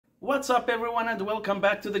What's up everyone, and welcome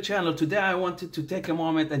back to the channel. Today I wanted to take a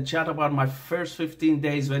moment and chat about my first 15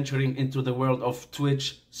 days venturing into the world of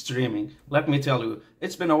Twitch streaming. Let me tell you,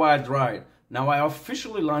 it's been a wild ride. Now I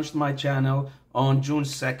officially launched my channel on June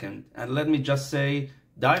 2nd, and let me just say,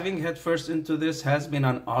 diving headfirst into this has been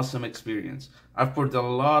an awesome experience. I've put a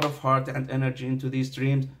lot of heart and energy into these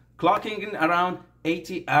streams, clocking in around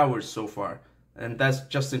 80 hours so far. And that's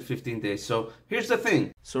just in 15 days. So here's the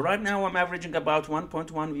thing. So right now I'm averaging about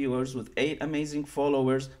 1.1 viewers with 8 amazing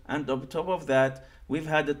followers. And on top of that, we've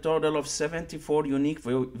had a total of 74 unique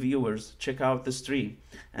viewers check out the stream.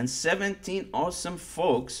 And 17 awesome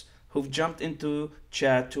folks who've jumped into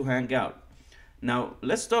chat to hang out. Now,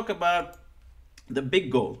 let's talk about the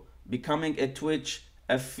big goal, becoming a Twitch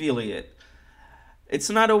affiliate. It's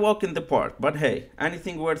not a walk in the park, but hey,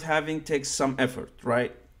 anything worth having takes some effort,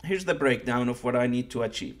 right? Here's the breakdown of what I need to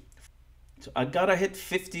achieve. So I gotta hit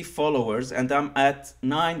 50 followers and I'm at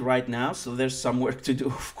 9 right now, so there's some work to do,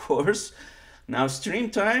 of course. Now stream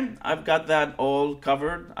time, I've got that all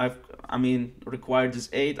covered. Required is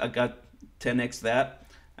 8, I got 10x that.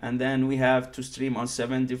 And then we have to stream on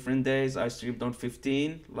 7 different days. I streamed on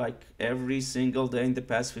 15, like every single day in the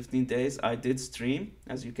past 15 days I did stream,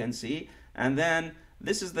 as you can see. And then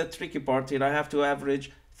this is the tricky part here, I have to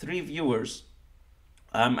average 3 viewers.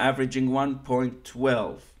 I'm averaging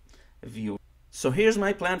 1.12 views. So here's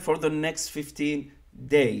my plan for the next 15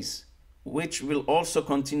 days, which will also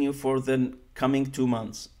continue for the coming 2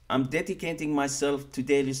 months. I'm dedicating myself to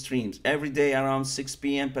daily streams. Every day around 6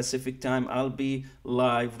 p.m. Pacific time, I'll be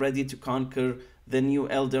live, ready to conquer the new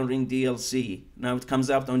Elden Ring DLC. Now it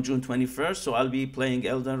comes out on June 21st, so I'll be playing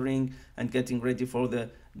Elden Ring and getting ready for the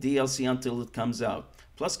DLC until it comes out.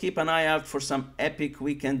 Plus, keep an eye out for some epic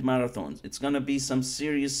weekend marathons. It's gonna be some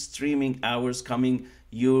serious streaming hours coming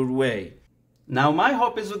your way. Now, my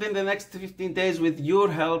hope is within the next 15 days, with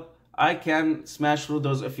your help, I can smash through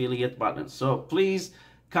those affiliate buttons. So please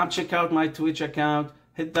come check out my Twitch account,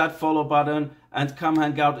 hit that follow button, and come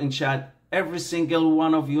hang out in chat. Every single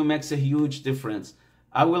one of you makes a huge difference.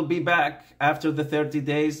 I will be back after the 30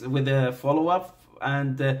 days with a follow-up.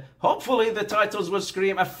 And hopefully the titles will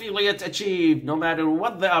scream affiliate achieved, no matter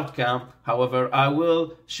what the outcome. However, I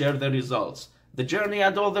will share the results, the journey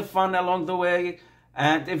and all the fun along the way.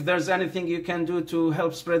 And if there's anything you can do to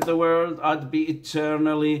help spread the word, I'd be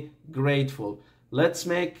eternally grateful. Let's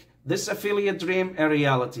make this affiliate dream a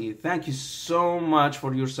reality. Thank you so much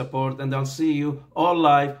for your support, and I'll see you all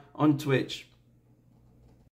live on Twitch.